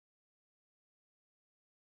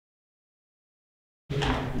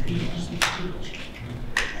Just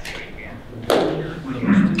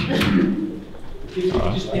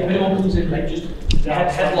if anyone comes in late, just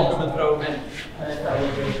headlock them and throw them in.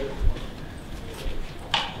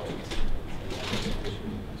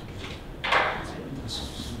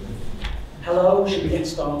 Hello, should we get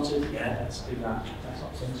started? Yeah, let's do that. That's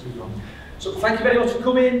not saying too long. So thank you very much for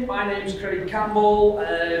coming. My name is Craig Campbell.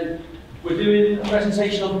 We're doing a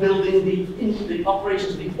presentation on building the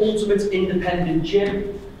operations of the ultimate independent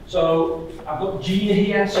gym. So I've got Gina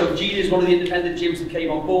here. So Gina is one of the independent gyms that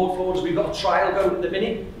came on board for us. We've got a trial going at the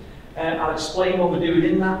minute. I'll explain what we're doing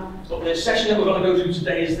in that. But the session that we're going to go through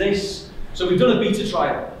today is this. So we've done a beta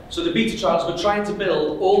trial. So the beta trials, we're trying to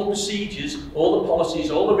build all the procedures, all the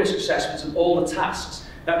policies, all the risk assessments and all the tasks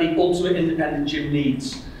that the ultimate independent gym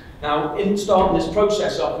needs. Now, in starting this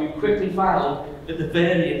process off, we quickly found that the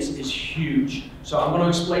variance is huge. So I'm going to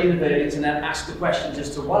explain the variance and then ask the questions as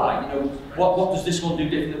to why. You know, what does this one do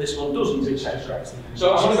different that this one doesn't, etc.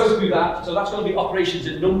 So I'm going to go through that. So that's going to be operations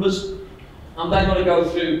in numbers. I'm then going to go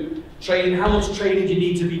through training, how much training do you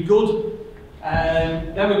need to be good.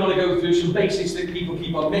 Then we're going to go through some basics that people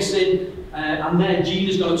keep on missing. And then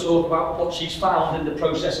Gina's going to talk about what she's found in the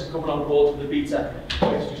process of coming on board for the beta,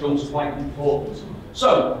 which becomes quite important.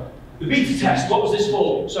 So, the beta test, what was this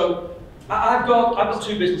for? So, I've got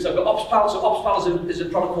two businesses. I've got OpsPal. So OpsPal is a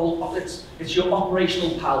product called, it's your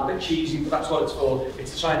operational pal, a bit cheesy, but that's what it's for.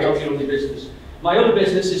 It's to try and help you run your business. My other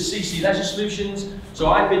business is CC Leisure Solutions. So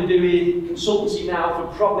I've been doing consultancy now for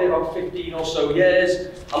probably about 15 or so years.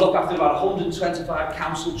 I look after about 125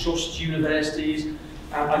 council trusts, universities, and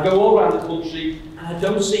I go all around the country, and I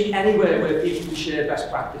don't see anywhere where people can share best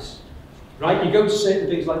practice. Right? You go to certain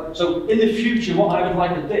things like, so in the future, what I would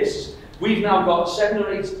like at this, we've now got 7 or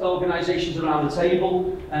 8 organisations around the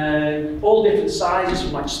table, all different sizes,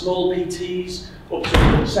 from like small PTs up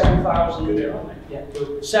to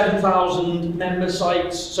 7,000 member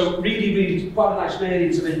sites. So really quite a nice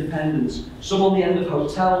variance of independence. Some on the end of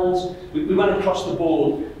hotels. We went across the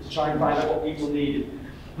board to try and find out what people needed.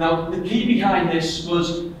 Now, the key behind this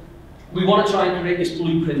was we want to try and create this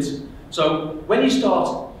blueprint. So when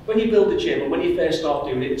you build a gym, or when you first start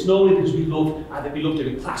doing it, it's normally because we love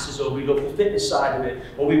doing classes, or we love the fitness side of it,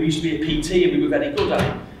 or we used to be a PT and we were very good at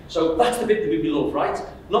it. So that's the bit that we love, right?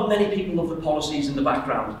 Not many people love the policies in the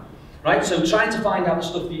background, right? So trying to find out the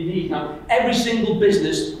stuff that you need. Now, every single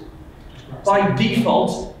business, by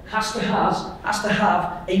default, has to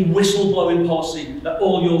have a whistleblowing policy that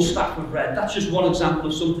all your staff have read. That's just one example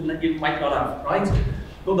of something that you might not have, right?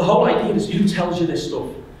 But the whole idea is who tells you this stuff?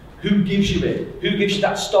 Who gives you it? Who gives you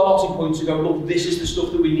that starting point to go, look, this is the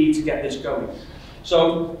stuff that we need to get this going?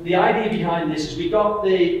 So the idea behind this is we got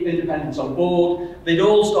the independents on board. They'd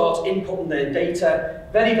all start inputting their data.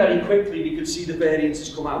 Very, very quickly, we could see the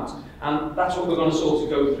variances come out. And that's what we're going to sort of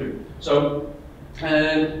go through. So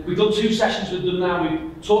we've done 2 sessions with them now.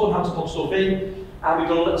 We've taught them how to put stuff in. And we've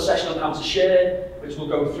done a little session on how to share, which we'll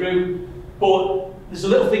go through. But there's a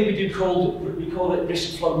little thing we call it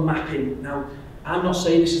risk flow mapping. Now, I'm not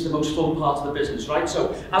saying this is the most fun part of the business, right?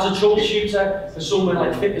 So, as a troubleshooter for somewhere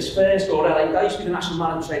like Fitness First or LA, I used to be the national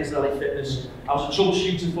manager trainer at LA Fitness. I was a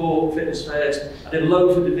troubleshooter for Fitness First. I did a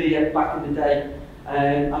load for the VA back in the day.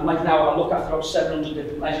 And like now, I look after about 700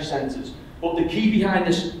 different leisure centres. But the key behind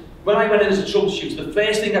this, when I went in as a troubleshooter, the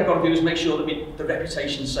first thing I've got to do is make sure that the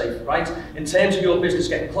reputation's safe, right? In terms of your business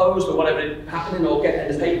getting closed or whatever happening, or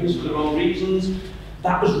getting the papers for the wrong reasons,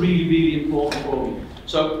 that was really, really important for me.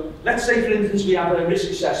 So let's say, for instance, we have a risk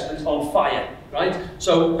assessment on fire, right?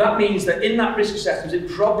 So that means that in that risk assessment, it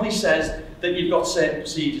probably says that you've got certain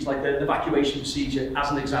procedures, like the evacuation procedure,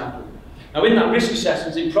 as an example. Now, in that risk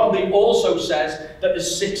assessment, it probably also says that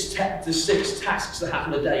there's 6 tasks that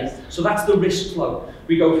happen a day. So that's the risk flow.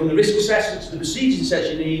 We go from the risk assessment to the procedures it says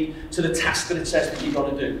you need, to the task that it says that you've got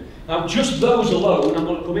to do. Now, just those alone, I'm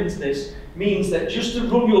going to come into this, means that just to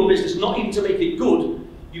run your business, not even to make it good,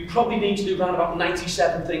 you probably need to do around about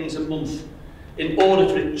 97 things a month in order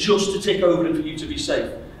for it just to tick over and for you to be safe.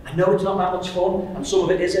 I know it's not that much fun, and some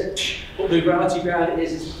of it isn't, but the reality behind it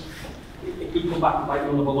is it could come back and bite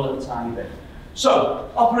you on the bum a tiny bit. So,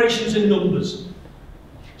 operations in numbers.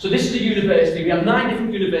 So this is a university. We have 9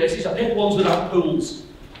 different universities. I picked ones without pools,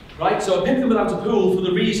 right? So I picked them without a pool for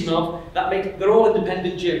the reason of they're all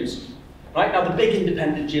independent gyms, right? Now the big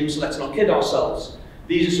independent gyms, so let's not kid ourselves.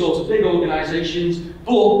 These are sort of big organisations,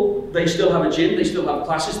 but they still have a gym, they still have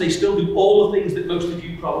classes, they still do all the things that most of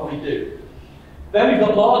you probably do. Then we've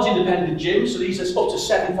got large independent gyms, so these are up to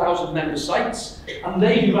 7,000 member sites, and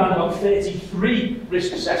they do around about 33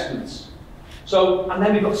 risk assessments. So, and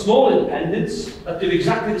then we've got small independents that do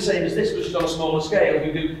exactly the same as this, but just on a smaller scale,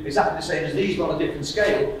 who do exactly the same as these, but on a different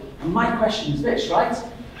scale. And my question is this, right?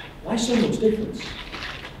 Why so much difference?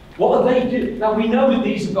 What do they do? Now, we know that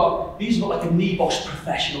these have got like a NEBOSH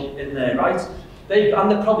professional in there, right? And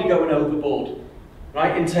they're probably going overboard,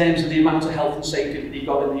 right, in terms of the amount of health and safety that you've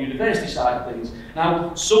got in the university side of things.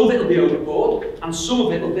 Now, some of it will be overboard, and some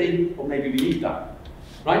of it will be, well, maybe we need that,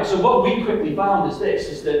 right? So what we quickly found is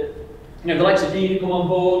that, you know, the likes of Dean come on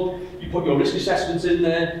board, you put your risk assessments in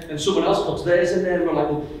there, and someone else puts theirs in there, and we're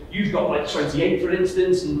like, well, you've got like 28, for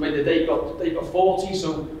instance, and maybe they've got 40,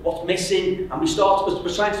 so what's missing? And we're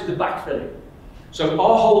trying to do the backfilling. So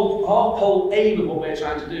our whole aim of what we're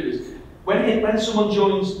trying to do is, when someone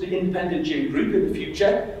joins the independent gym group in the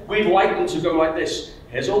future, we'd like them to go like this.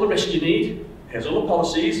 Here's all the risk you need, here's all the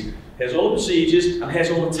policies, here's all the procedures, and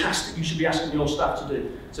here's all the tasks that you should be asking your staff to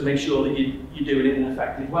do to make sure that you're doing it in an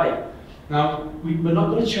effective way. Now, we're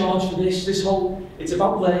not going to charge for this. It's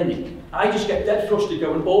about learning. I just get dead frustrated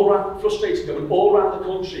going all around the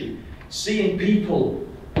country, seeing people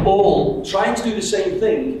all trying to do the same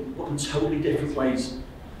thing, but in totally different ways.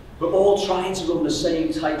 We're all trying to run the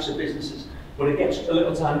same types of businesses, but it gets a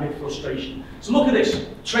little tiny bit of frustration. So look at this,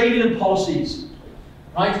 training and policies,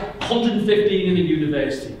 right? 115 in a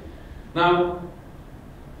university. Now,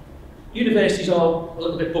 universities are a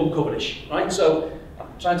little bit bum coverish, right? So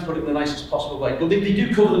I'm trying to put it in the nicest possible way, but they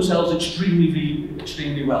do cover themselves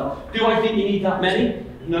extremely well. Do I think you need that many?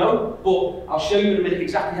 No, but I'll show you in a minute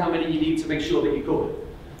exactly how many you need to make sure that you're covered.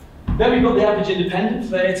 Then we've got the average independent,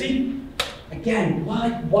 30. Again,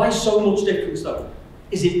 why so much difference though?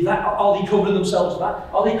 Is it that, are they covering themselves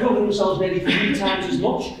that? Are they covering themselves nearly 3 times as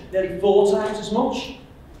much? Nearly 4 times as much?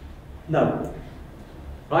 No.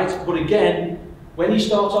 Right, but again, when you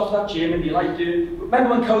start off that gym and you like doing, remember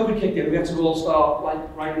when COVID kicked in, we had to all start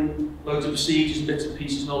like writing loads of procedures and bits and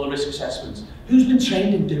pieces and all the risk assessments. Who's been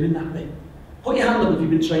trained in doing that bit? Put your hand up if you've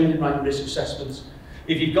been trained in writing risk assessments.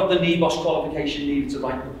 If you've got the NEBOSH qualification needed to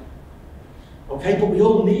write them. Okay, but we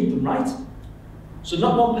all need them, right? So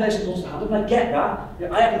not one person wants to have them. I get that.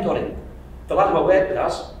 Yeah, I haven't got it. The lad who I work with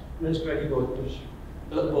has. Where's Greggy going?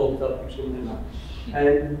 The little bald fella who's coming in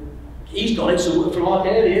now. He's got it. So from our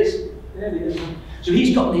there he is. There he is. So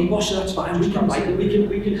he's got NEBOSH, so that's fine. We can write it.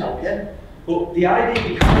 We can help you. But the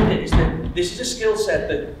idea behind it is that this is a skill set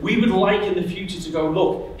that we would like in the future to go,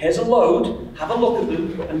 look, here's a load. Have a look at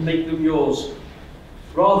them and make them yours.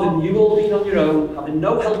 Rather than you all being on your own, having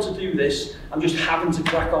no help to do this, and just having to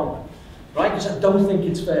crack on. Right? Because I don't think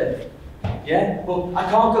it's fair. Yeah? But I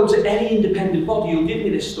can't go to any independent body who'll give me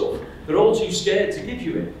this stuff. They're all too scared to give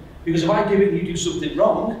you it. Because if I do it and you do something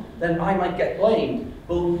wrong, then I might get blamed.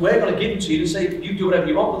 Well, we're going to give them to you and say, you do whatever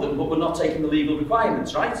you want with them, but we're not taking the legal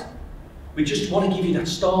requirements, right? We just want to give you that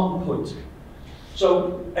starting point.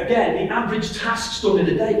 So, again, the average tasks done in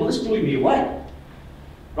a day, well, this blew me away.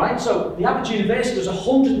 Right, so the average university does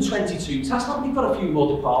 122 tasks. Now we've got a few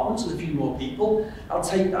more departments and a few more people. I'll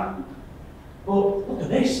take that. But look at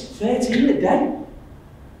this, 13 a day.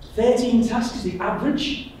 13 tasks is the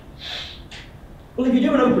average. Well, if you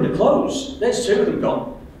do an open and close, there's 2 of them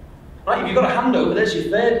gone. Right, if you've got a handover, there's your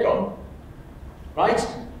 3rd gone. Right?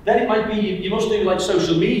 Then it might be, you must do like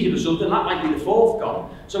social media or something, that might be the 4th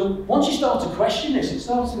gone. So once you start to question this, it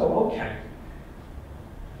starts to go, okay,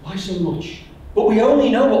 why so much? But we only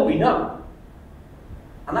know what we know.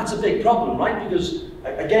 And that's a big problem, right? Because,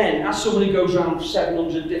 again, as someone who goes around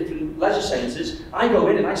 700 different leisure centres, I go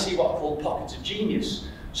in and I see what I call pockets of genius.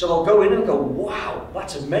 So I'll go in and go, wow,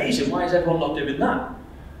 that's amazing. Why is everyone not doing that?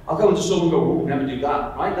 I'll go into someone and go, oh, never do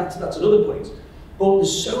that, right? That's another point. But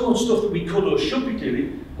there's so much stuff that we could or should be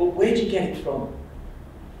doing, but where do you get it from?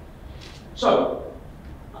 So,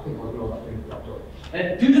 I think I'll ignore that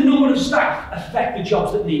thing. Do the number of staff affect the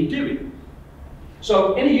jobs that need doing?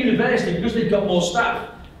 So in a university, because they've got more staff,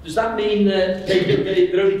 does that mean that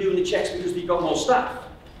they're only doing the checks because they've got more staff?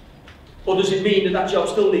 Or does it mean that that job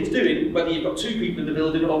still needs doing, whether you've got 2 people in the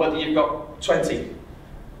building or whether you've got 20?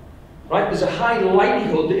 Right? There's a high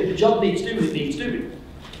likelihood that if the job needs doing, it needs doing.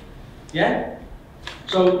 Yeah?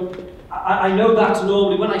 So I know that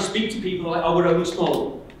normally when I speak to people, they're like, oh, we're only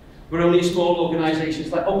small. We're only a small organisation.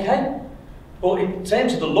 It's like, okay. But in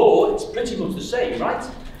terms of the law, it's pretty much the same, right?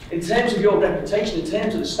 In terms of your reputation, in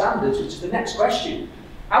terms of the standards, which is the next question,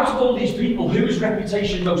 out of all these people, who is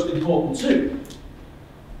reputation most important to?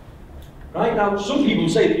 Right, now some people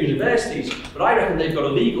say that universities, but I reckon they've got a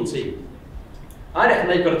legal team. I reckon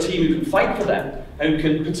they've got a team who can fight for them, who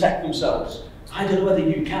can protect themselves. I don't know whether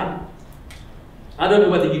you can. I don't know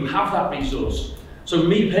whether you have that resource. So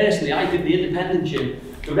me personally, I think the independent gym,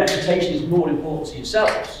 the reputation is more important to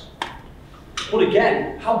yourselves. But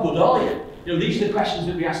again, how good are you? You know, these are the questions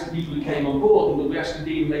that we ask the people who came on board, and we'll be asking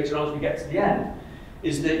Dean later on as we get to the end.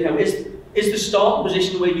 Is that, you know, is the starting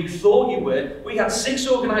position where you thought you were? We had 6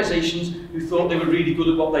 organisations who thought they were really good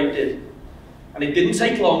at what they did. And it didn't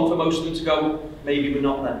take long for most of them to go, maybe we're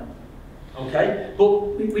not then. Okay?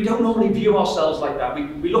 But we don't normally view ourselves like that.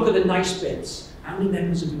 We look at the nice bits. How many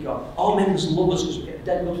members have we got? Our members love us because we get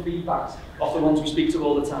dead good feedback off the ones we speak to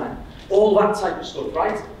all the time. All that type of stuff,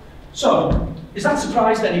 right? So, is that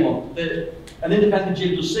surprised anyone? That an independent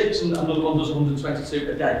gym does 6 and another one does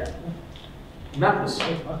 122 a day? Madness.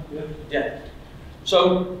 Yeah.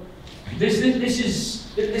 So, this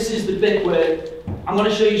is the bit where I'm going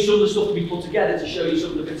to show you some of the stuff that we put together to show you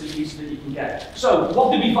some of the bits and pieces that you can get. So,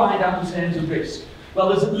 what did we find out in terms of risk? Well,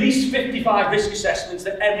 there's at least 55 risk assessments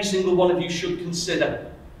that every single one of you should consider.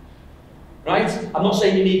 Right? I'm not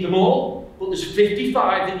saying you need them all, but there's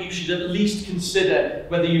 55 that you should at least consider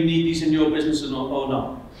whether you need these in your business or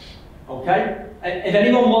not. Okay? If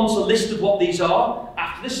anyone wants a list of what these are,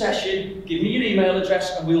 after the session, give me your email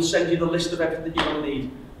address and we'll send you the list of everything that you're going to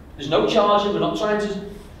need. There's no charging, we're not trying to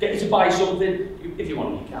get you to buy something. If you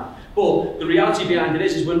want, you can. But the reality behind it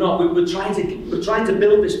is we're not. We're trying to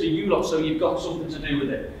build this for you lot so you've got something to do with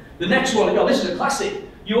it. The next one, oh, this is a classic.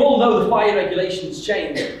 You all know the fire regulations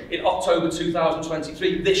changed in October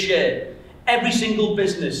 2023, this year. Every single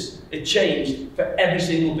business, it changed for every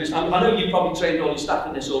single business. I know you've probably trained all your staff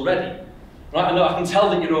in this already. Right? I know, I can tell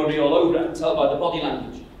that you're already all over it. I can tell by the body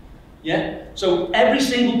language. Yeah? So every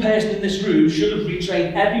single person in this room should have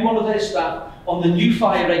retrained every one of their staff on the new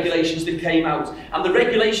fire regulations that came out. And the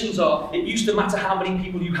regulations are, it used to matter how many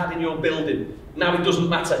people you had in your building. Now it doesn't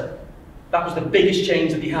matter. That was the biggest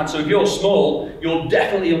change that you had. So if you're small, you're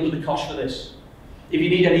definitely under the cosh for this. If you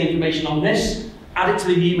need any information on this, add it to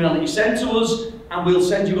the email that you send to us, and we'll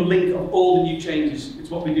send you a link of all the new changes. It's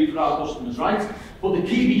what we do for our customers, right? But the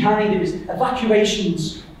key behind it is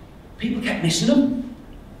evacuations. People kept missing them.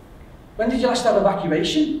 When did you last have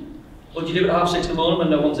evacuation? Or did you do it at 6:30 in the morning when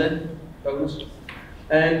no one's in? Bonus.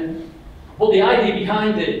 But the idea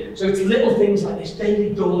behind it, so it's little things like this,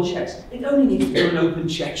 daily door checks. It only needs to be an open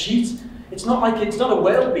check sheet. It's not like it's not a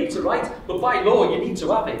world beater, right? But by law, you need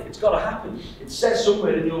to have it. It's got to happen. It says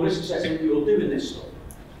somewhere in your risk assessment that you're doing this stuff.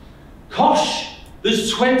 Kosh,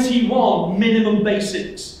 there's 21 minimum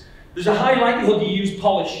basics. There's a high likelihood you use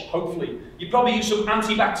polish, hopefully. You probably use some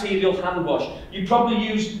antibacterial hand wash. You probably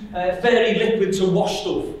use fairy liquid to wash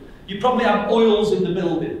stuff. You probably have oils in the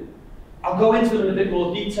building. I'll go into them in a bit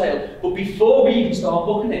more detail, but before we even start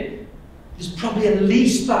looking at it, there's probably at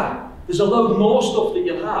least that. There's a load more stuff that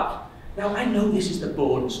you'll have. Now, I know this is the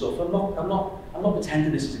boring stuff. I'm not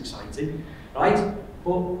pretending this is exciting, right?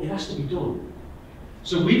 But it has to be done.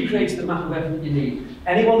 So we've created a map of everything you need.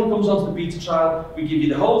 Anyone that comes onto the beta trial, we give you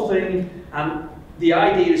the whole thing, and the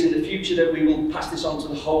idea is in the future that we will pass this on to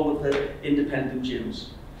the whole of the independent gyms.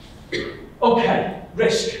 Okay,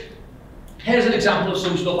 risk. Here's an example of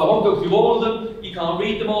some stuff. I won't go through all of them. You can't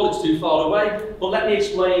read them all, it's too far away. But let me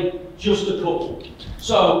explain just a couple.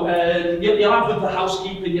 So, you'll have with the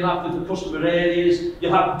housekeeping, you'll have with the customer areas,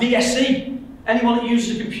 you'll have DSC. Anyone that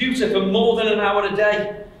uses a computer for more than an hour a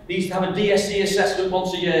day needs to have a DSC assessment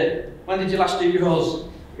once a year. When did you last do yours?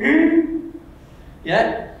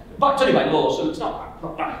 Yeah? But it's only by law, so it's not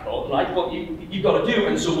that important, right? But you've got to do it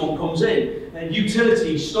when someone comes in.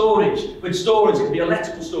 Utilities, storage. With storage, it can be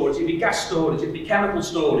electrical storage, it can be gas storage, it can be chemical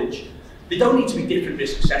storage. They don't need to be different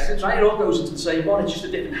risk assessments, right? It all goes into the same one, it's just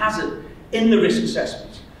a different hazard in the risk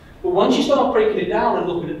assessment. But once you start breaking it down and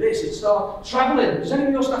looking at this, it starts travelling. Does any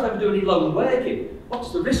of your staff ever do any lone working? What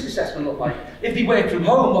does the risk assessment look like? If they work from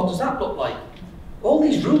home, what does that look like? All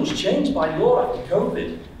these rules changed by law after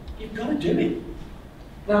COVID. You've got to do it.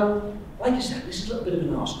 Now, like I said, this is a little bit of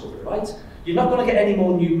an arse cover, right? You're not going to get any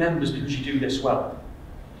more new members because you do this well.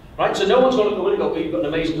 Right? So no one's going to come in and go, oh, you've got an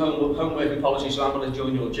amazing home working policy, so I'm going to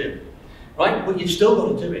join your gym. Right? But you've still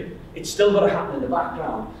got to do it. It's still got to happen in the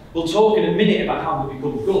background. We'll talk in a minute about how we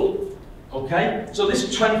become good. Okay? So this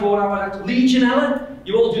is 24-hour Legionella.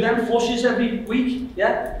 You all do them flushes every week,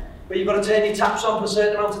 yeah? But you've got to turn your taps on for a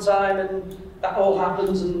certain amount of time, and that all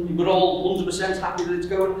happens, and we're all 100% happy that it's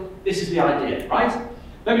going. This is the idea, right?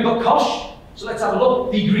 Then we've got Kosh. So let's have a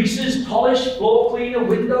look. Degreasers, polish, floor cleaner,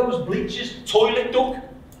 windows, bleachers, toilet duct.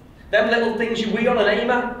 Them little things you wee on an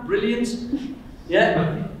AMAT, brilliant.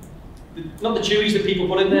 Yeah? Not the chewies that people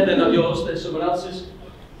put in there, they're not yours, they're someone else's.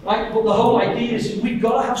 Right? But the whole idea is we've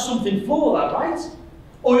got to have something for that, right?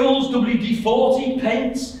 Oils, WD-40,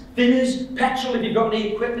 paints, thinners, petrol if you've got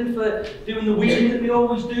any equipment for doing the weeding that we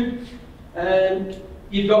always do.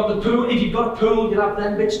 You've got the pool. If you've got a pool, you'll have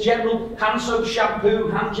them bits. General hand soap, shampoo,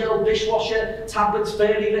 hand gel, dishwasher, tablets,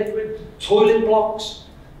 fairy liquid, toilet blocks.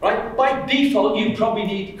 Right? By default, you probably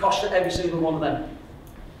need cost for every single one of them.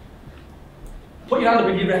 Put your hand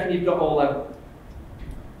up if you reckon you've got all them.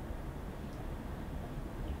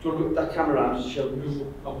 Do you want to put that camera around just to show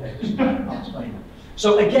them? Okay, I'll explain that.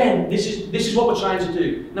 So again, this is what we're trying to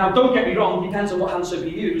do. Now, don't get me wrong, it depends on what hand soap you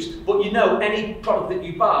use, but you know, any product that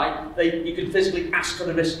you buy, you can physically ask for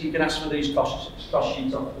the risk, you can ask for these cost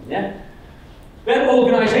sheets off them, yeah? Then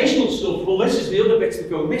organisational stuff, well, this is the other bits that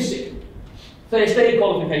go missing. First aid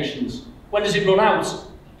qualifications. When does it run out?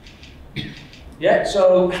 Yeah,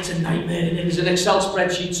 so that's a nightmare. There's an Excel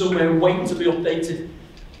spreadsheet somewhere waiting to be updated.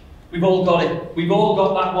 We've all got it. We've all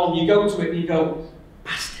got that one. You go to it and you go,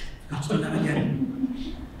 bastard, I've got to do that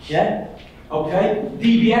again. Yeah? Okay.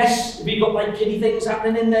 DBS, if you've got like kiddie things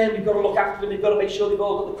happening in there, we've got to look after them. We've got to make sure they've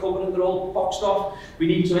all got the cover and they're all boxed off. We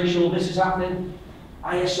need to make sure this is happening.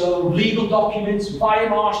 ISO, legal documents, fire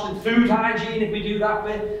marshalling, food hygiene, if we do that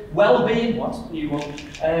bit. Well-being, what's the new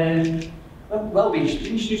one? Well-being, you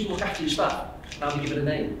used to look after your staff. Now they give it a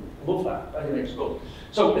name. I love that. Anyway, it's good.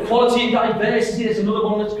 So equality and diversity is another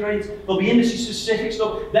one that's great. There'll be industry-specific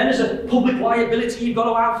stuff. Then there's a public liability you've got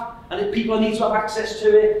to have, and if people need to have access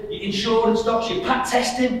to it. Your insurance docs, your pat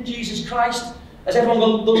testing, Jesus Christ. Has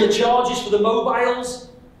everyone done the charges for the mobiles?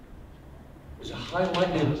 There's a high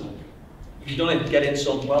likelihood. If you've done it, get in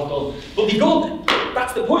some, well done. But the good,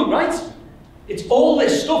 that's the point, right? It's all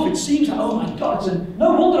this stuff, it seems like, oh my God,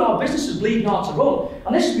 no wonder our business is bleeding hard to run.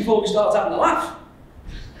 And this is before we start having a laugh.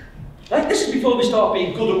 Like, this is before we start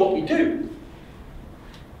being good at what we do.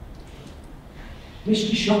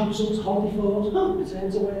 Mystery shop results, holiday photos,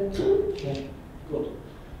 returns away. Yeah, good.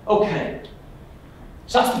 Okay.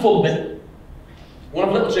 So that's the fun bit. One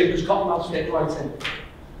of a little drink, because cotton mouth's straight right in.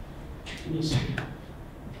 Give me a second.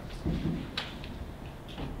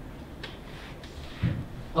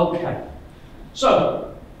 Okay.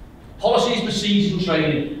 So, policies, procedures and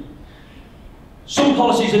training. Some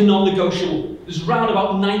policies are non-negotiable. There's around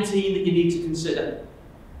about 19 that you need to consider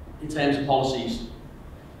in terms of policies.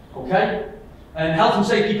 Okay? Health and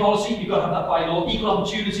safety policy, you've got to have that by law. Equal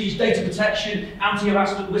opportunities, data protection,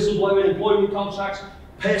 anti-harassment, whistleblowing, employment contracts,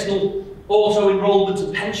 personal auto-enrollment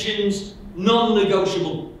and pensions,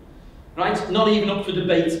 non-negotiable. Right? Not even up for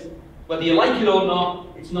debate. Whether you like it or not,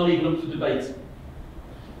 it's not even up for debate.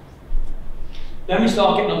 Then we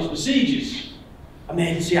start getting on to procedures.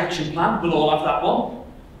 Emergency action plan, we'll all have that one.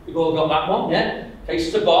 We've all got that one, yeah? In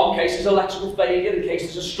case there's a bomb, in case there's electrical failure, in case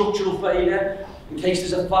there's a structural failure, in case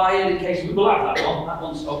there's a fire, in case we'll have that one. That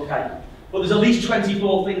one's okay. But there's at least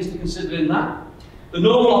 24 things to consider in that. The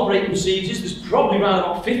normal operating procedures, there's probably around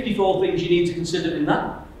about 54 things you need to consider in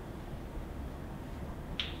that.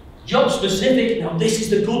 Job specific, now this is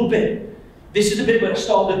the good bit. This is the bit where I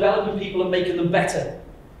start developing people and making them better.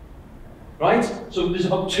 Right? So there's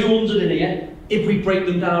about 200 in here, if we break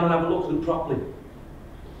them down and have a look at them properly,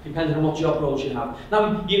 depending on what job roles you have.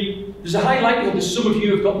 Now, there's a high likelihood that some of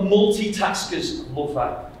you have got multitaskers. I love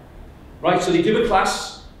that. Right? So they do a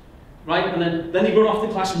class, right? And then they run off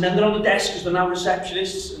the class, and then they're on the desk because they're now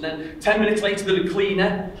receptionists, and then 10 minutes later they're a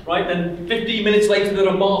cleaner, right? Then 15 minutes later they're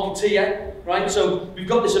a marketeer, right? So we've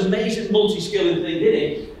got this amazing multi-skilling thing in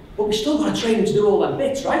it, but we've still got to train them to do all them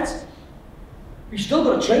bits, right? We've still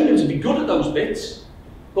got to train them to be good at those bits,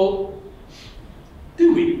 but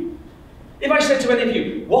do we? If I said to any of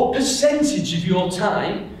you, what percentage of your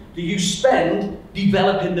time do you spend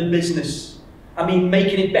developing the business? I mean,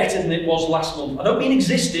 making it better than it was last month. I don't mean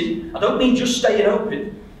existing, I don't mean just staying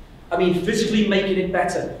open. I mean physically making it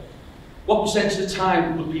better. What percentage of the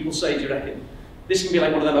time would people say, do you reckon? This can be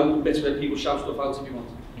like one of them open bits where people shout stuff out if you want.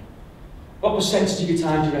 What percentage of your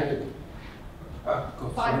time do you reckon?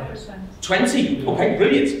 5%. 20? Okay,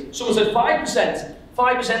 brilliant. Someone said 5%.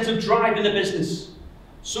 5% of driving the business.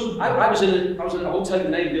 I was in I won't tell you the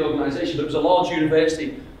name of the organisation, but it was a large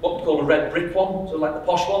university, what we call a red brick one, so like the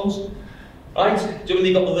posh ones. Right? Do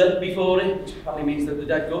you know when they got the before it? Which probably means that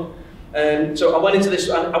they're dead good. So I went into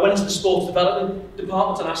the sports development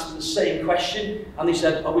department and asked them the same question, and they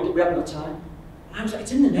said, oh, we haven't got time. And I was like,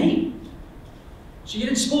 it's in the name. So you're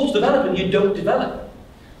in sports development, you don't develop.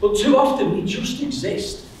 But too often we just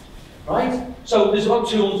exist, right? So there's about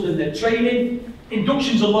 200 in there. Training,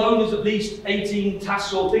 inductions alone, there's at least 18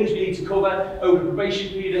 tasks or things we need to cover over the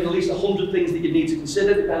probation period, and at least 100 things that you need to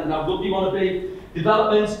consider, depending on how good you want to be.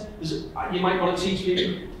 Development, you might want to teach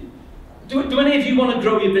people. Do any of you want to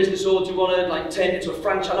grow your business, or do you want to like turn it into a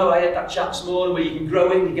franchise? I know I had that chat this morning where you can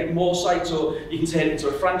grow it, you get more sites, or you can turn it into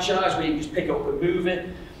a franchise where you just pick it up and move it.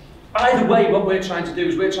 Either way, what we're trying to do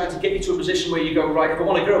is we're trying to get you to a position where you go, right, if I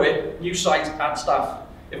want to grow it, new site, add staff.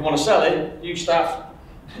 If I want to sell it, new staff,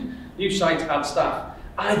 new site, add staff.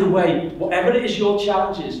 Either way, whatever it is your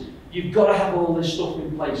challenges, you've got to have all this stuff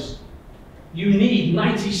in place. You need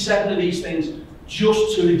 97 of these things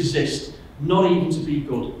just to exist, not even to be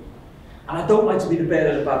good. And I don't like to be the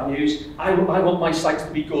bearer of bad news. I want my sites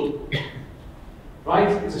to be good. Right?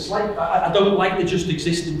 It's like, I don't like the just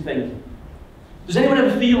existing thing. Does anyone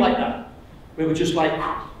ever feel like that? Where we're just like,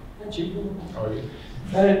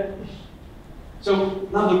 so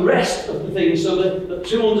now the rest of the things, so the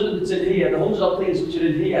 200 that's in here, the 100 odd things which are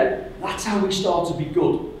in here, that's how we start to be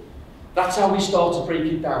good. That's how we start to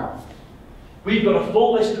break it down. We've got a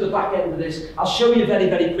full list at the back end of this. I'll show you very,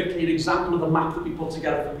 very quickly an example of the map that we put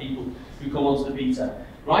together for people who come onto the beta.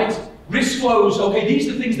 Right? Risk flows, okay, these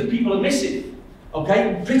are the things that people are missing.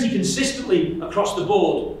 Okay, pretty consistently across the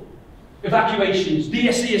board. Evacuations,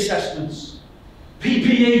 DSE assessments,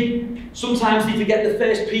 PPE. Sometimes they forget the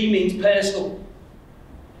first P means personal.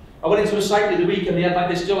 I went into a site the other week and they had like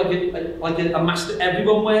this, you know, like a mask that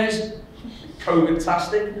everyone wears.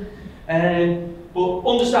 COVID-tastic. But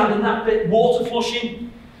understanding that bit, water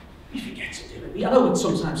flushing, you forget to do it. I know we'd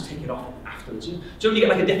sometimes take it off afterwards. Do you know when you get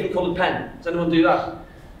like a different coloured pen? Does anyone do that?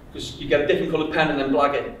 Because you get a different coloured pen and then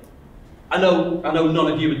blag it. I know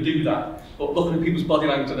none of you would do that, but looking at people's body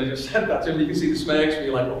language, and I just said that to them, you can see the smirks, and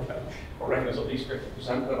you're like, okay, I reckon it's at least 50%, but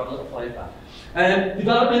I've had a little play of that.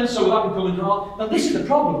 Development, so that becoming hard. Now this is the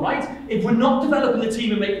problem, right? If we're not developing the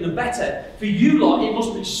team and making them better, for you lot, it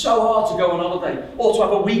must be so hard to go on holiday, or to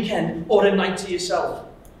have a weekend, or a night to yourself.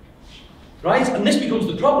 Right? And this becomes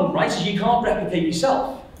the problem, right? So you can't replicate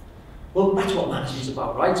yourself. Well, that's what management's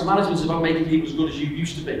about, right? So management's about making people as good as you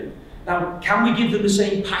used to be. Now, can we give them the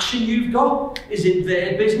same passion you've got? Is it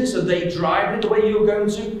their business? Are they driving it the way you're going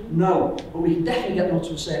to? No, but we can definitely get them up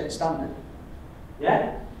to a certain standard.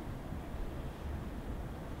 Yeah?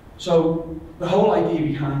 So, the whole idea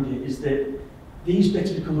behind it is that these bits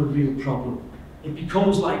become a real problem. It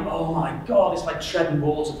becomes like, oh my God, it's like treading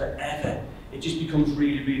water forever. It just becomes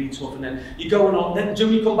really, really tough. And then you're going on, then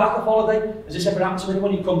do you come back off holiday? Has this ever happened to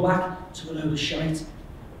anyone? You come back to a load of shite.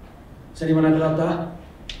 Has anyone ever had that?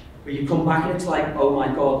 Where you come back and it's like, oh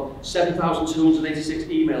my God, 7,286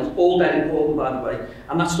 emails, all dead important by the way,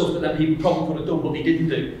 and that's stuff that then people probably could have done but they didn't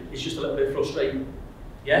do. It's just a little bit frustrating.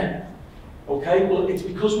 Yeah? Okay, well it's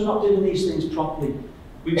because we're not doing these things properly.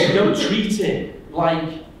 We don't treat it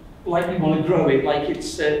like we want to grow it, like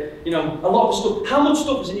it's, you know, a lot of stuff. How much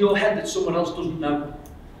stuff is in your head that someone else doesn't know?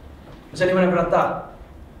 Has anyone ever had that?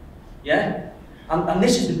 Yeah? And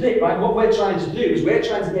this is the bit, right? What we're trying to do is we're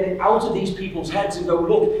trying to get it out of these people's heads and go,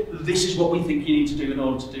 look, this is what we think you need to do in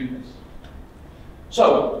order to do this.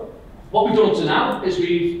 So, what we've done up to now is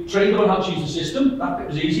we've trained them on how to use the system. That bit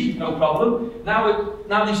was easy, no problem.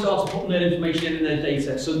 Now they start putting their information in their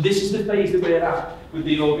data. So this is the phase that we're at with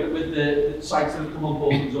the sites that have come on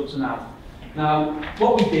board with us up to now. Now,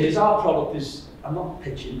 what we did is our product is, I'm not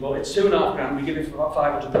pitching, but it's £2.5 grand. We give it for about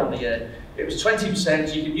 £500 a year. It was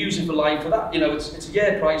 20%. You can use it for life for that. You know, it's a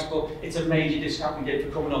year price, but it's a major discount we get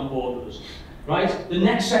for coming on board with us. Right? The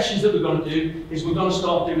next sessions that we're going to do is we're going to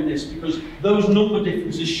start doing this because those number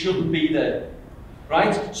differences shouldn't be there.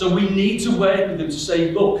 Right? So we need to work with them to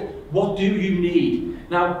say, look, what do you need?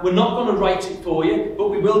 Now, we're not going to write it for you, but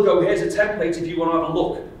we will go, here's a template if you want to have a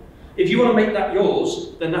look. If you want to make that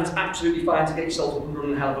yours, then that's absolutely fine to get yourself up and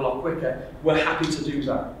running a hell of a lot quicker. We're happy to do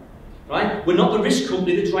that. Right? We're not the risk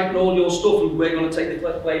company that's writing all your stuff and we're going to take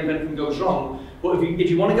the blame if anything goes wrong. But if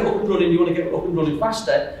you want to get up and running, you want to get up and running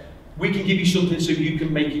faster, we can give you something so you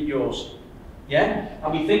can make it yours. Yeah?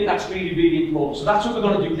 And we think that's really, really important. So that's what we're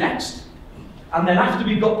going to do next. And then after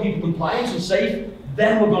we've got people compliant and safe,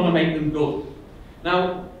 then we're going to make them good.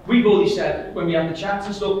 Now, we've already said when we have the chats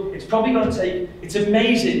and stuff, it's probably going to take, it's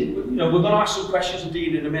amazing. You know, we're going to ask some questions of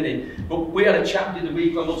Dean in a minute, but we had a chat the other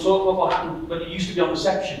week and we'll talk about what happened when it used to be on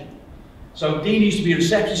reception. So Dean used to be a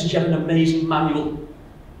receptionist and she had an amazing manual.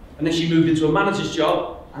 And then she moved into a manager's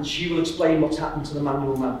job and she will explain what's happened to the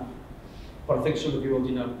manual man. But I think some of you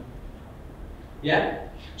already know. Yeah?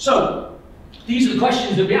 So, these are the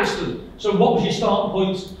questions that we asked them. So what was your starting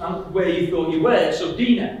point and where you thought you were? So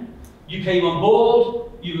Dina, you came on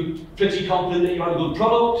board, you were pretty confident that you had a good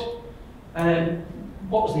product.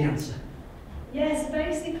 What was the answer? Yes,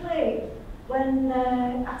 basically, when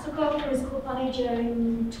I took over as club manager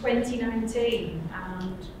in 2019,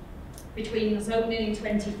 and between us opening in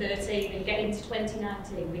 2013 and getting to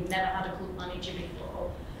 2019, we'd never had a club manager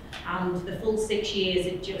before. And the full 6 years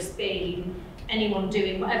had just been anyone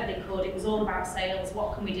doing whatever they could. It was all about sales.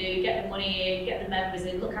 What can we do? Get the money in, get the members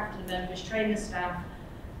in, look after the members, train the staff.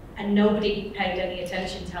 And nobody paid any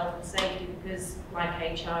attention to health and safety because, like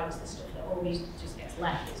HR, it's the stuff that always just gets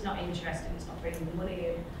left. It's not interesting, it's not bringing the money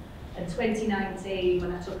in. And 2019,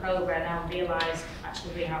 when I took over, I now realised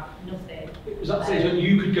actually we have nothing. Was that the stage when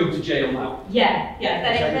you could go to jail now? Yeah.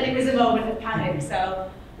 Then it was a moment of panic.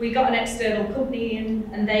 So we got an external company in,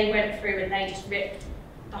 and they went through and they just ripped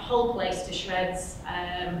the whole place to shreds.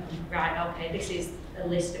 Right, okay, this is a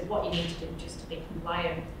list of what you need to do just to be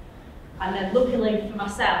compliant. And then luckily for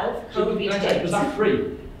myself, COVID hit. Was that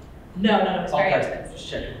free? No, it was very expensive. Just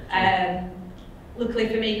checking. Luckily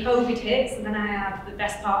for me, COVID hits, and then I had the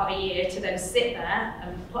best part of a year to then sit there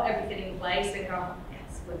and put everything in place and go,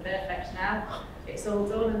 yes, we're perfect now. It's all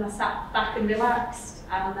done, and I sat back and relaxed.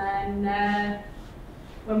 And then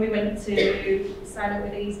when we went to sign up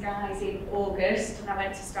with these guys in August, and I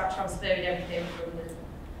went to start transferring everything from the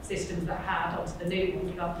systems that I had onto the new one,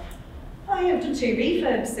 we got, oh yeah, I've done 2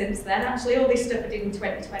 refurbs since then. Actually, all this stuff I did in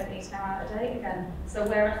 2020 is now out of date again. So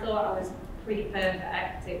where I thought I was pretty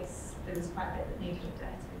perfect, there was quite a bit that needed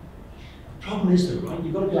updating. The problem is though, right,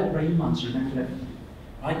 you've got to be like Rain Man to remember everything.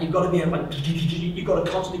 Right? You've got to be like, you've got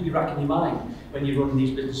to constantly be racking your mind when you're running these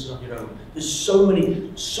businesses on your own. There's so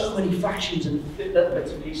many fractions and little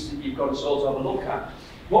bits and pieces that you've got to sort of have a look at.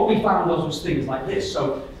 What we found was things like this.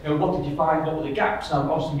 So, what did you find? What were the gaps?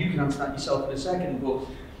 Now, obviously, you can answer that yourself in a second, but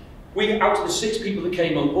out of the 6 people that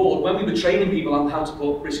came on board, when we were training people on how to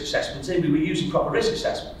put risk assessments in, we were using proper risk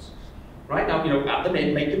assessments. Right now, add them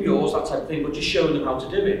in, make them yours, that type of thing, but just showing them how to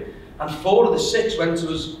do it. And 4 of the 6 went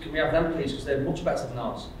to us, can we have them please, because they're much better than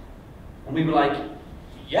ours. And we were like,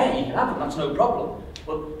 yeah, you can have them, that's no problem.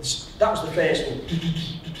 But that was the first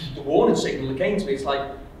the warning signal that came to me. It's like,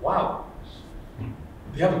 wow,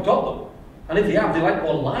 they haven't got them. And if they have, they're like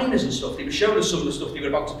one-liners and stuff. They were showing us some of the stuff they were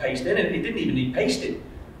about to paste in, and it didn't even need pasting.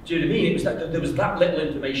 Do you know what I mean? It was that there was that little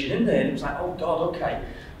information in there, and it was like, oh God, okay.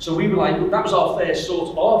 So we were like, well, that was our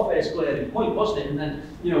first glaring point, wasn't it? And then,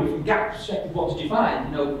 from gap perspective, what did you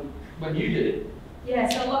find, when you did it? Yeah,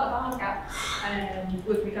 so a lot of our gaps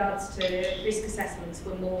with regards to risk assessments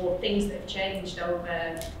were more things that have changed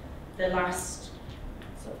over the last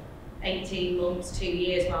 18 months, 2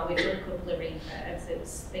 years while we've done a couple of refurbs.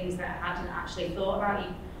 It's things that I hadn't actually thought about.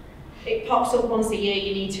 It pops up once a year,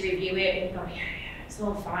 you need to review it, and go, yeah, it's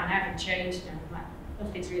all fine, I haven't changed now.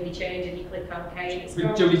 Nothing's really changed, and you click OK, and it's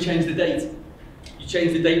gone. Joe, you change the date. You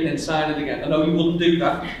change the date and then sign it again. I know you wouldn't do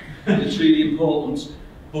that, and it's really important,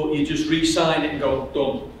 but you just re-sign it and go,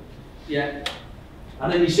 done. Yeah.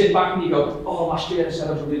 And then you sit back and you go, oh, last year I said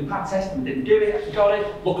I was doing impact testing and didn't do it, I forgot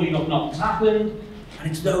it, luckily nothing's happened. And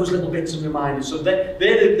it's those little bits of reminders. So they're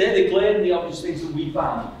the glaringly obvious things that we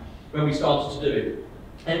found when we started to do it.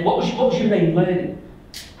 And what was your main learning?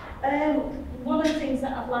 One of the things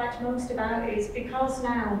that I've liked most about it is because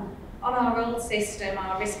now on our old system,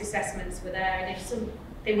 our risk assessments were there, and if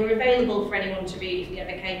they were available for anyone to read if you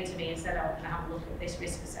ever came to me and said, oh, can I have a look at this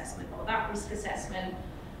risk assessment or that risk assessment.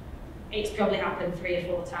 It's probably happened 3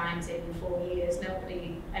 or 4 times in 4 years.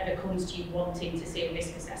 Nobody ever comes to you wanting to see a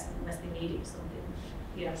risk assessment unless they need it for something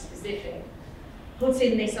specific.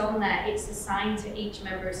 Putting this on there, it's assigned to each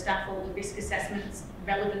member of staff all the risk assessments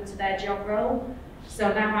relevant to their job role.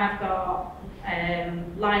 So now I've got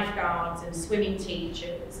lifeguards and swimming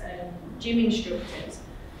teachers and gym instructors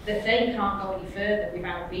that they can't go any further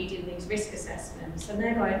without reading these risk assessments. And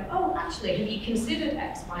they're going, oh, actually, have you considered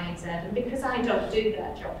X, Y, and Z? And because I don't do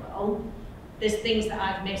that job role, there's things that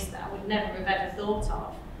I've missed that I would never have ever thought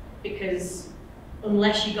of, because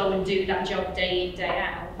unless you go and do that job day in, day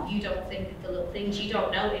out, you don't think of the little things. You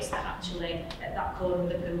don't notice that actually at that corner of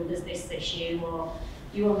the pool there's this issue, or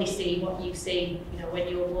you only see what you see, when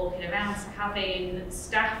you're walking around. So having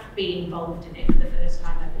staff be involved in it for the first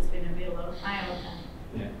time, has been a real eye-opener.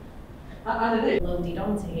 Yeah. And it is loaded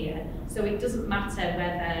onto here, so it doesn't matter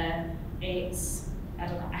whether it's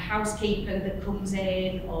a housekeeper that comes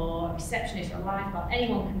in, or a receptionist, or a lifeguard.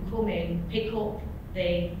 Anyone can come in, pick up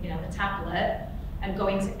the tablet, and go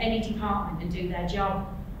into any department and do their job.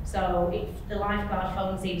 So if the lifeguard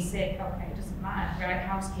phones in sick, okay, it doesn't matter, right,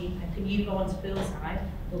 housekeeper, can you go onto poolside?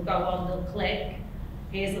 They'll go on, they'll click,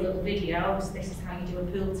 here's a little video, so this is how you do a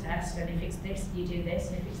pool test, and if it's this, you do this,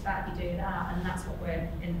 and if it's that, you do that, and that's what we're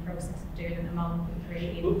in the process of doing at the moment, we're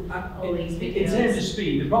creating all these videos. In terms of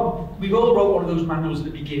speed, we've all wrote one of those manuals at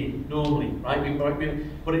the beginning, normally, right?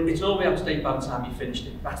 But it's normally up to date by the time you finished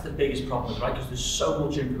it. That's the biggest problem, right? Because there's so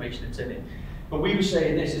much information that's in it. But we were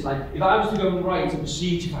saying this is like, if I was to go and write a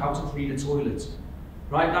procedure for how to clean a toilet,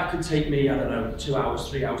 right? That could take me, I don't know, 2 hours,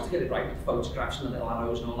 3 hours to get it right with photographs and the little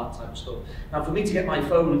arrows and all that type of stuff. Now for me to get my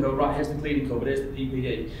phone and go, right, here's the cleaning cupboard, here's the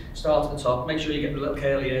PPE, start at the top, make sure you get the little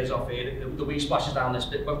curly hairs off here, the wee splashes down this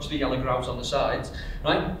bit, watch the yellow grabs on the sides,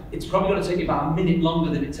 right? It's probably going to take me about a minute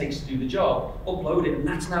longer than it takes to do the job, upload it, and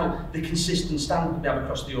that's now the consistent standard we have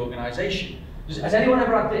across the organisation. Has anyone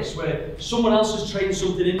ever had this, where someone else has trained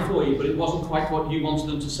something in for you, but it wasn't quite what you wanted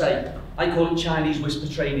them to say? I call it Chinese whisper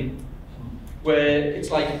training, where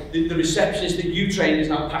it's like the receptionist that you trained has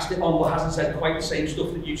now passed it on, but hasn't said quite the same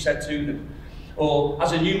stuff that you said to them. Or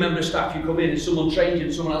as a new member of staff, you come in and someone trains you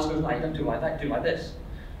and someone else goes, no, don't do like that, do like this.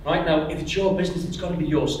 Right, now, if it's your business, it's got to be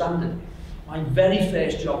your standard. My very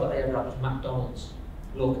first job that I ever had was McDonald's.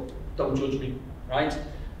 Look, don't judge me, right?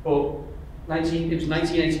 But it was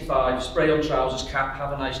 1985, spray on trousers, cap,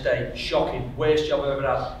 have a nice day. Shocking, worst job I've ever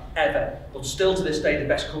had, ever. But still to this day, the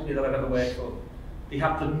best company that I've ever worked for. They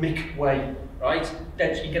have the Mick way, right?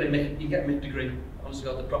 You get a Mick degree. Honestly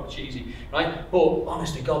God, they're proper cheesy, right? But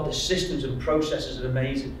honestly God, the systems and processes are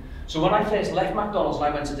amazing. So when I first left McDonald's and I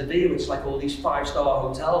went to the deal, it's like all these 5-star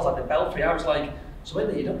hotels, like the Belfry, I was like, so wait a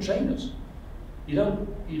minute, you don't train us. You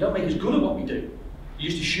don't make us good at what we do. You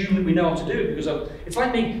just assume that we know how to do it because it's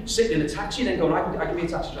like me sitting in a taxi and then going, I can be a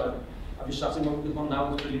taxi driver. I've just sat in one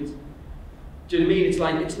now, it's brilliant. Do you know what I mean? It's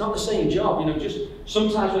like, it's not the same job, you know, just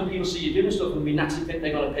sometimes when people see you doing stuff and we naturally think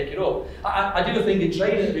they're going to pick it up. I do a thing in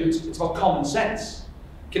training, it's about common sense.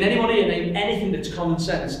 Can anyone here name anything that's common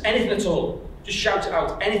sense? Anything at all? Just shout it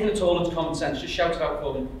out. Anything at all that's common sense, just shout it out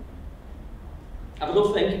for me. Have a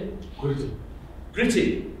good think. Gritty.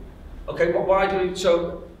 Gritty. Okay, why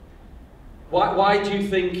do you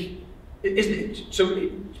think, isn't it, so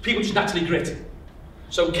people just naturally grit?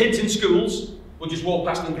 So kids in schools will just walk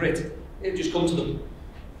past and grit. It'll just come to them.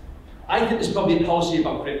 I think there's probably a policy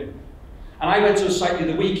about gritting. And I went to a site the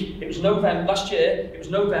other week, it was November, last year, it was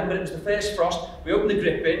November, it was the first frost, we opened the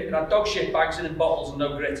grit bin, it had dog shit bags in and bottles and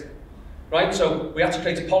no grit. Right, so we had to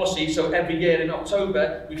create a policy, so every year in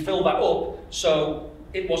October, we fill that up, so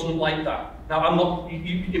it wasn't like that. Now,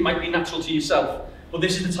 it might be natural to yourself, but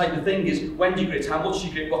this is the type of thing, is when do you grit, how much do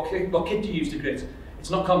you grit, what kit do you use to grit? It's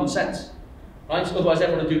not common sense, right? Otherwise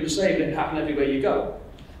everyone will do the same and it happen everywhere you go.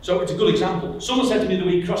 So it's a good example. Someone said to me the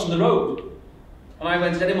week crossing the road, and I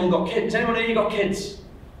went, has anyone got kids? Has anyone here got kids? Do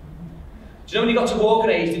you know when you got to walking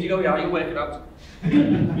age, did you go, yeah, you work it out?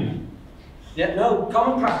 Yeah, no,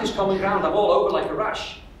 common practice, common ground, I'm all over like a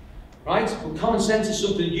rash, right? But common sense is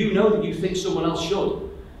something you know that you think someone else should.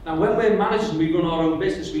 Now, when we're managers and we run our own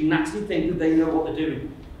business, we naturally think that they know what they're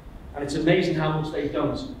doing. And it's amazing how much they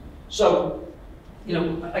don't. So, you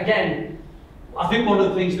know, again, I think one of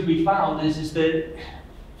the things that we found is that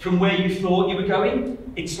from where you thought you were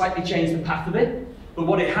going, it slightly changed the path a bit. But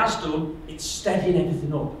what it has done, it's steadying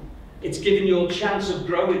everything up. It's giving you a chance of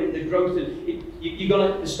growing in the growth.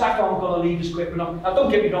 The staff aren't going to leave as quick enough. Now, don't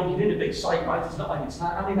get me wrong, you're in a big site, right? It's not like it's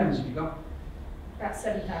not. How many members have you got? About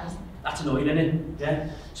 7,000. That's annoying, isn't it? Yeah.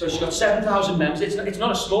 So she's got 7,000 members. It's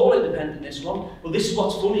not a small independent, this one. But this is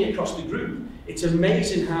what's funny across the group. It's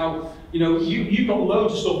amazing how, you know, you've got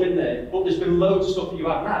loads of stuff in there, but there's been loads of stuff that you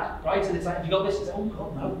haven't had, right? And it's like, have you got this? It's like, oh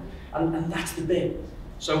God, no. And that's the bit.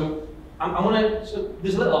 So so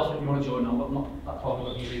there's a little offer if you want to join on, but not that part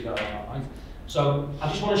of it, you leave that out, right? So I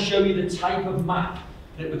just want to show you the type of map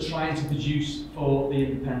that we're trying to produce for the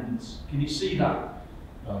independents. Can you see that?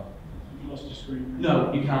 No. You lost your screen.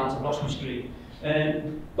 No, you can't. I've lost my screen.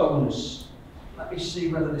 Bonus. Let me see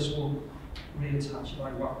whether this will reattach if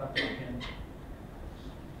I whack that back in.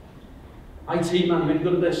 IT man, are you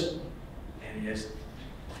good at this? There he is.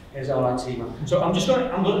 Here's our IT man. So I'm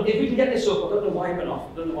going if we can get this up, I don't know why it went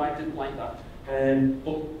off, I don't know why I didn't like that.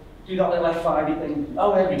 But do that little F5 thing.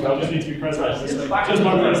 Oh, there we go. I just need to be present. Just my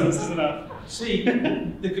presence is enough. See,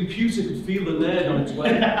 the computer could feel the nerd on its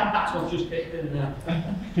way. That's what just kicked in there.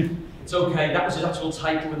 It's okay, that was his actual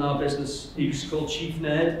title in our business. He was called Chief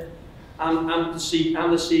Nerd. I'm the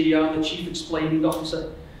CEO, I'm the Chief Explaining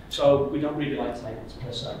Officer. So we don't really like titles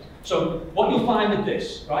per se. So what you'll find with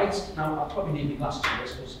this, right? Now I'll probably need my glasses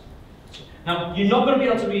for this. Now you're not going to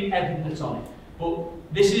be able to read everything that's on it, but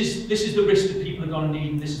this is the risk that people are going to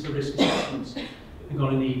need, and this is the risk assessments that they're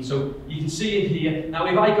going to need. So you can see in here. Now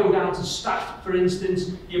if I go down to staff, for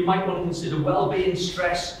instance, you might want to consider well-being,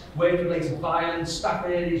 stress, work-related violence, staff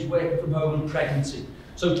areas, working from home, and pregnancy.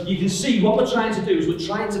 So you can see what we're trying to do is we're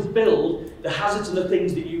trying to build the hazards and the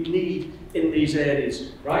things that you need in these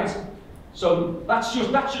areas, right? So that's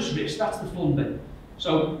just risk, that's the fun bit.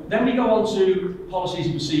 So then we go on to policies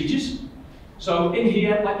and procedures. So in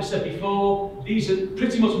here, like we said before, these are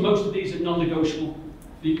pretty much most of these are non-negotiable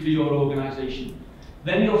for your organisation.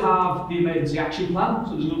 Then you'll have the emergency action plan,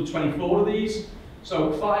 so there's another 24 of these.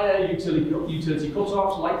 So fire, utility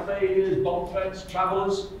cut-offs, light failures, bomb threats,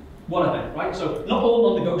 travellers, whatever, right? So not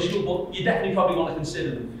all non-negotiable, but you definitely probably want to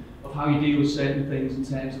consider them of how you deal with certain things in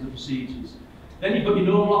terms of the procedures. Then you've got your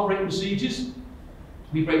normal operating procedures.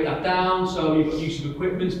 We break that down, so you've got use of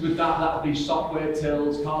equipment. With that, that'll be software,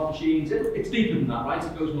 tills, card machines. It's deeper than that, right?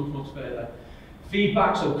 It goes much, much further.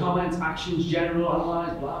 Feedback, so comments, actions, general,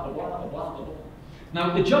 analyse, blah, blah, blah, blah, blah, blah.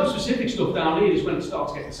 Now, the job-specific stuff down here is when it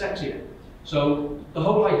starts getting sexier. So, the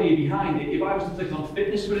whole idea behind it, if I was to click on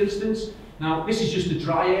fitness, for instance, now, this is just the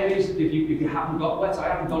dry areas. If you haven't got wet, I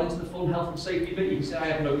haven't gone into the full health and safety bit, you can say I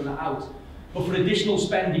haven't opened that out. But for additional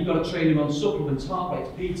spend, you've got to train them on supplements, heart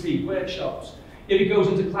rates, PT, workshops. If it goes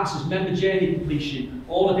into classes, member journey completion,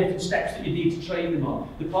 all the different steps that you need to train them on,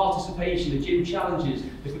 the participation, the gym challenges,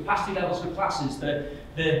 the capacity levels for classes,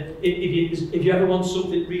 if you ever want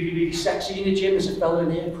something really, really sexy in the gym, there's a fellow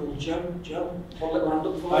in here called Joe, one little hand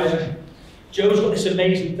up for us. Joe's got this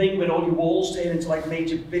amazing thing where all your walls turn into like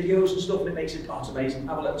major videos and stuff, and it makes it, it's amazing.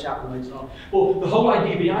 Have a little chat with me later on. But the whole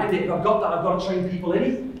idea behind it, if I've got that, I've got to train people in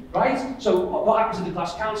it, right? So what happens in the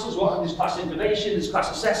class councils, what happens in class information, there's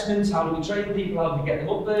class assessments, how do we train people, how do we get them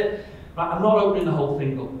up there? Right, I'm not opening the whole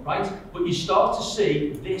thing up, right? But you start to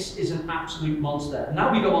see this is an absolute monster. And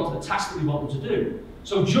now we go on to the task that we want them to do.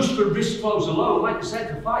 So just for risk flows alone, like I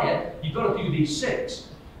said, for fire, you've got to do these 6.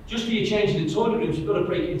 Just for your changing in toilet rooms, you've got to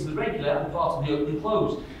break it into the regular and part of the open and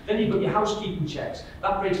closed. Then you've got your housekeeping checks.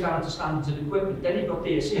 That breaks down into standards and equipment. Then you've got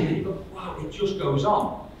DSE, and then you've got, wow, it just goes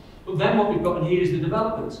on. But then what we've got in here is the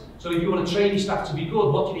development. So if you want to train your staff to be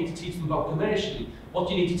good, what do you need to teach them about commercially? What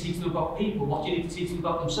do you need to teach them about people? What do you need to teach them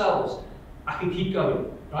about themselves? I can keep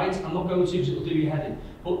going, right? I'm not going to because it'll do your head in.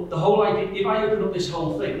 But the whole idea, if I open up this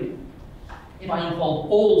whole thing, if I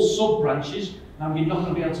involve all sub-branches, now you're not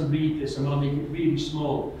going to be able to read this, I'm going to make it really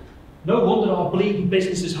small. No wonder our bleeding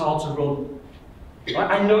business is hard to run.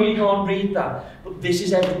 Right? I know you can't read that, but this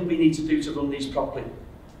is everything we need to do to run these properly.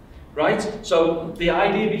 Right? So the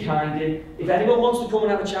idea behind it, if anyone wants to come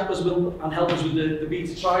and have a chat with us and help us with the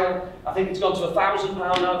beta trial, I think it's gone to £1,000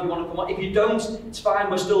 now if you want to come on. If you don't, it's fine,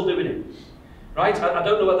 we're still doing it. Right? I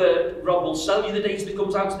don't know whether Rob will sell you the data that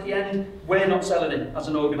comes out at the end. We're not selling it as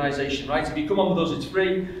an organisation, right? If you come on with us, it's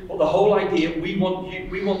free. But the whole idea, we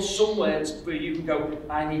want somewhere where you can go,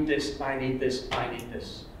 I need this, I need this, I need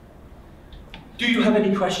this. Do you have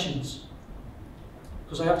any questions?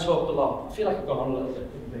 Because I have talked a lot. I feel like I've gone on a little bit,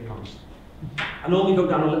 if I'm being honest. I normally go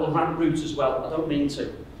down a little rant route as well. I don't mean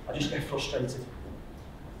to. I just get frustrated.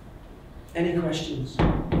 Any questions?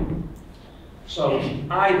 So,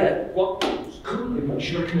 either, Currently, what's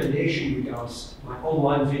your recommendation regards like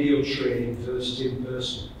online video training versus in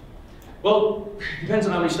person? Well, it depends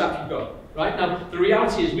on how many staff you've got. Right? Now, the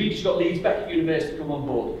reality is we just got Leeds Beckett University to come on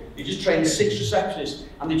board. We just trained 6 receptionists,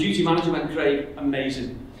 and the duty manager went, Craig,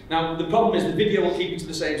 amazing. Now, the problem is the video will keep it to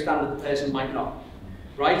the same standard, the person might not.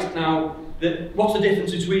 Right? Now, what's the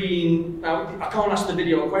difference between, now, I can't ask the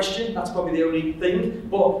video a question, that's probably the only thing,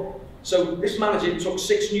 but so this manager took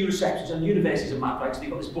 6 new receptions, and universities are mad, right? So they've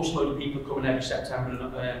got this busload of people coming every September and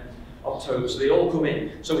October, so they all come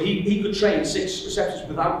in. So he could train 6 receptions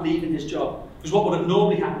without leaving his job. Because what would have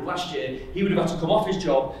normally happened last year, he would have had to come off his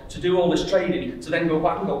job to do all this training, to then go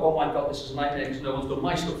back and go, oh my God, this is a nightmare because no one's done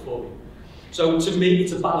my stuff for me. So to me,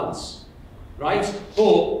 it's a balance, right?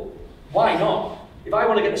 But why not? If I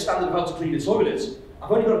want to get the standard of how to clean the toilets,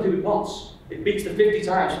 I've only got to do it once. It beats the 50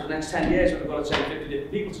 times for the next 10 years when I've got to take 50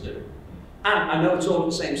 different people to do it. And I know it's all at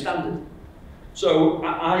the same standard. So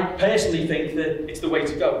I personally think that it's the way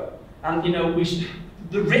to go. And you know,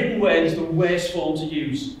 the written word is the worst form to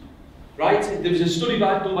use. Right? There was a study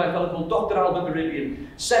done by a fellow called Dr. Albert Meridian.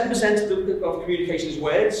 7% of communication is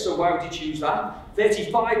words, so why would you choose that?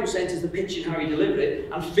 35% is the pitch and how you deliver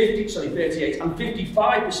it, and 38, and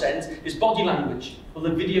 55% is body language. Well,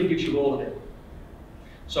 the video gives you all of it.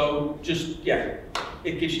 So just, yeah,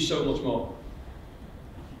 it gives you so much more.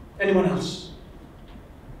 Anyone else?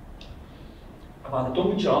 I've either done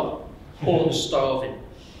my job or I'm starving.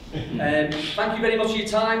 Thank you very much for your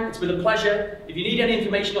time. It's been a pleasure. If you need any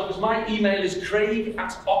information off us, my email is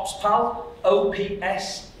craig@OpsPal,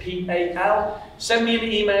 OpsPal. Send me an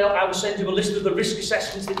email. I will send you a list of the risk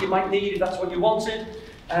assessments that you might need if that's what you wanted.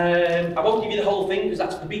 I won't give you the whole thing because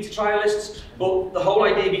that's for the beta trialists, but the whole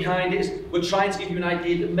idea behind it is we're trying to give you an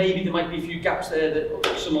idea that maybe there might be a few gaps there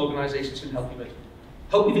that some organisations can help you with.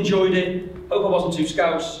 Hope you've enjoyed it. Hope I wasn't too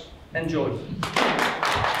scouse. Enjoy.